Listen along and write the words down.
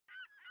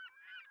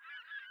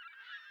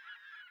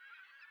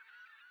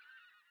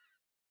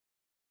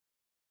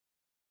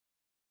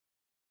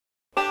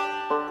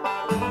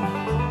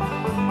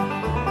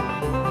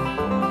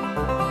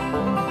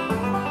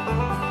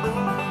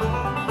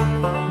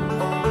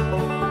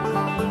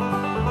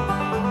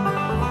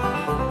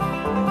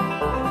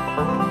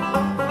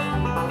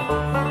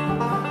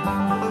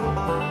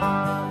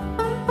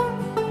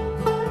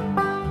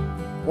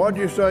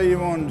What'd you say you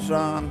wanted,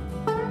 son?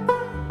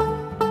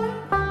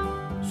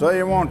 Say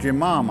you want your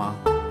mama.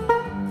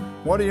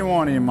 What do you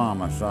want of your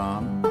mama,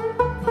 son?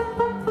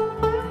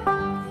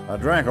 A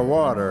drink of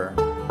water,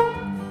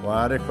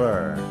 why I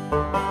declare.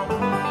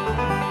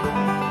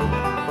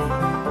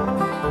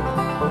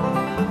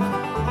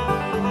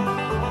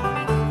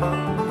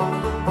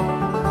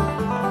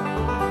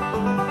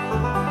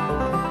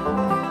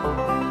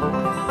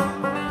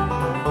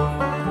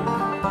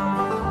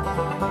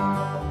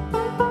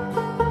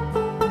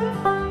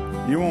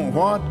 You want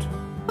what?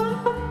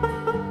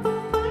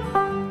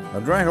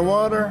 A drink of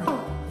water?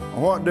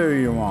 What do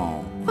you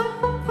want?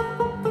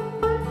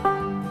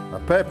 A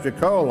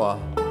Pepsi-Cola?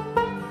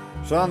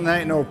 Son, there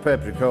ain't no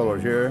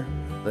Pepsi-Colas here.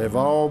 They've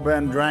all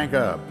been drank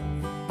up.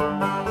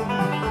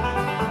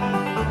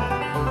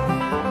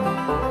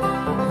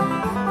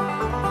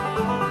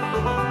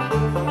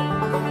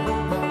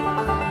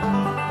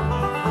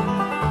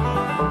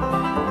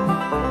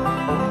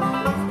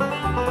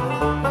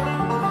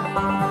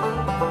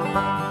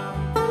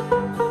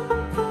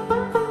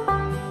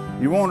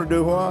 You want to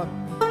do what?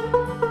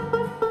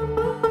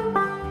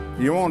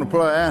 You want to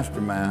play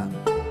instrument?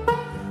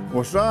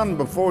 Well, son,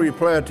 before you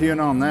play a tune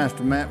on the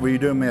instrument, will you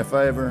do me a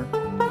favor?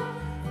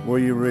 Will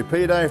you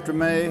repeat after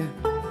me?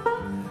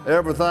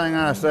 Everything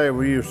I say,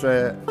 will you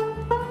say it?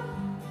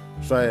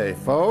 Say,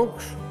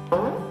 folks,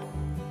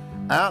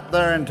 out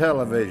there in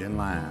television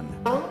land,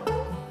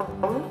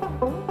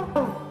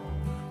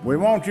 we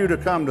want you to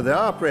come to the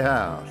Opry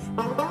House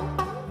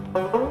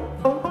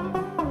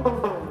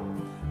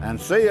and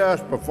see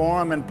us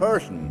perform in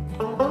person.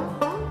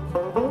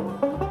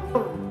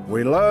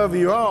 We love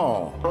you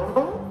all.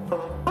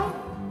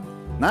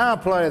 Now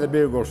play the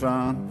bugle,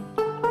 son.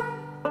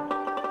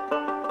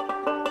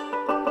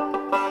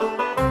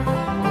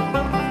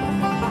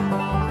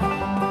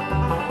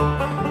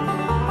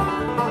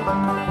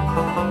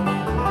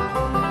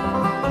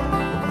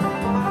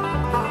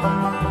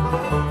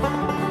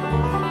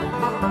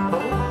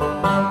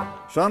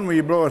 Son, will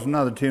you blow us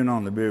another tune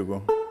on the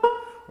bugle?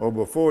 Or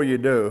before you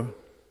do,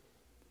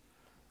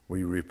 will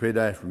you repeat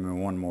after me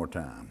one more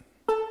time?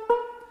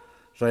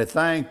 Say,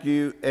 thank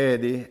you,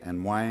 Eddie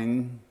and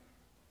Wayne,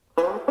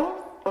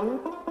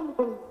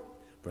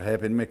 for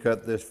helping me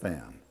cut this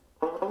film.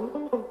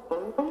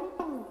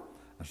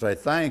 I say,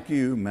 thank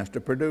you,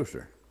 Mr.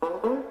 Producer.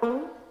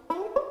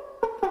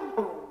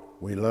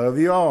 We love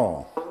you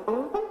all.